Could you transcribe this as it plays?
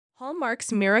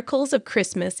Hallmark's Miracles of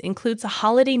Christmas includes a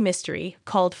holiday mystery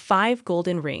called Five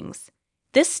Golden Rings.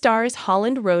 This stars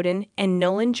Holland Roden and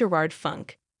Nolan Gerard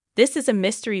Funk. This is a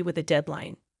mystery with a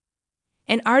deadline.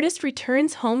 An artist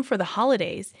returns home for the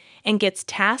holidays and gets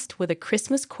tasked with a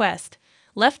Christmas quest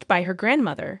left by her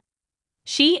grandmother.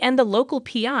 She and the local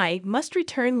PI must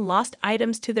return lost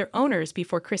items to their owners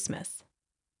before Christmas.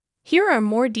 Here are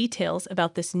more details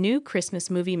about this new Christmas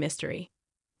movie mystery.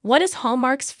 What is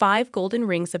Hallmark's Five Golden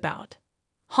Rings about?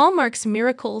 Hallmark's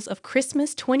Miracles of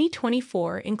Christmas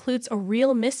 2024 includes a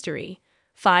real mystery,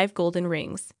 Five Golden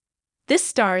Rings. This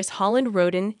stars Holland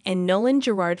Roden and Nolan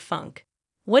Gerard Funk.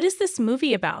 What is this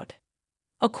movie about?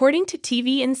 According to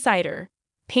TV Insider,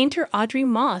 painter Audrey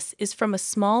Moss is from a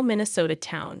small Minnesota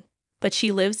town, but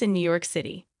she lives in New York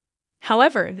City.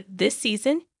 However, this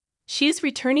season, she is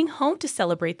returning home to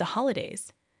celebrate the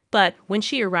holidays. But when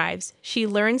she arrives, she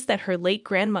learns that her late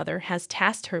grandmother has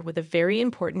tasked her with a very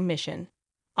important mission.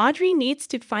 Audrey needs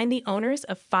to find the owners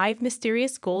of five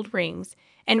mysterious gold rings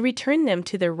and return them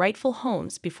to their rightful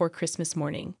homes before Christmas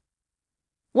morning.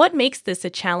 What makes this a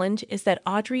challenge is that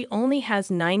Audrey only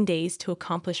has 9 days to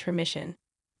accomplish her mission.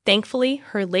 Thankfully,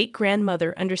 her late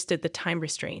grandmother understood the time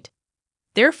restraint.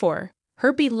 Therefore,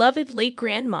 her beloved late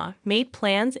grandma made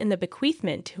plans in the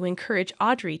bequeathment to encourage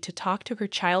Audrey to talk to her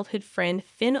childhood friend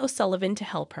Finn O'Sullivan to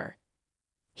help her.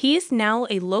 He is now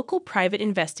a local private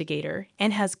investigator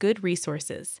and has good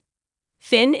resources.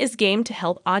 Finn is game to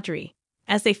help Audrey.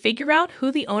 As they figure out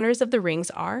who the owners of the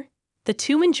rings are, the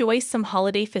two enjoy some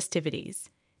holiday festivities.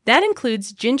 That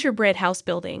includes gingerbread house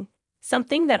building,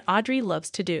 something that Audrey loves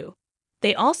to do.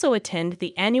 They also attend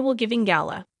the annual Giving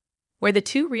Gala, where the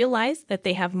two realize that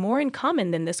they have more in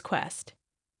common than this quest.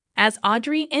 As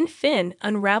Audrey and Finn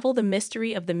unravel the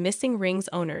mystery of the missing rings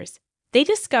owners, they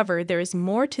discover there is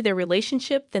more to their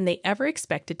relationship than they ever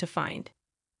expected to find.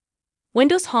 When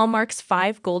does Hallmark's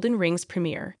Five Golden Rings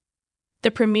premiere?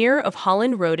 The premiere of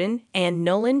Holland Roden and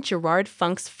Nolan Gerard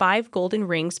Funk's Five Golden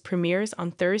Rings premieres on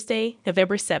Thursday,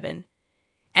 November 7,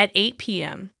 at 8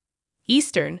 p.m.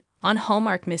 Eastern on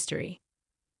Hallmark Mystery.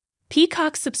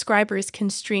 Peacock subscribers can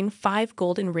stream Five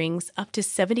Golden Rings up to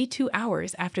 72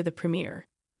 hours after the premiere.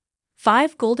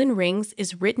 Five Golden Rings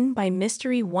is written by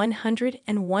Mystery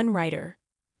 101 writer.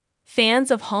 Fans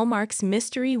of Hallmark's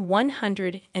Mystery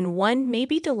 101 may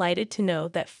be delighted to know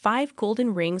that Five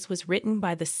Golden Rings was written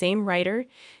by the same writer,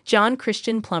 John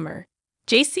Christian Plummer.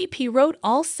 JCP wrote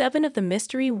all 7 of the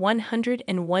Mystery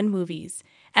 101 movies,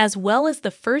 as well as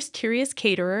the first Curious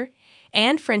Caterer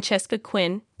and Francesca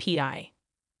Quinn, PI.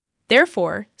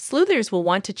 Therefore, sleuthers will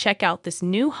want to check out this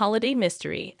new holiday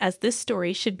mystery, as this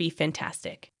story should be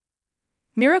fantastic.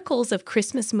 Miracles of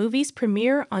Christmas movies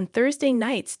premiere on Thursday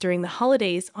nights during the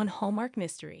holidays on Hallmark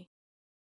Mystery.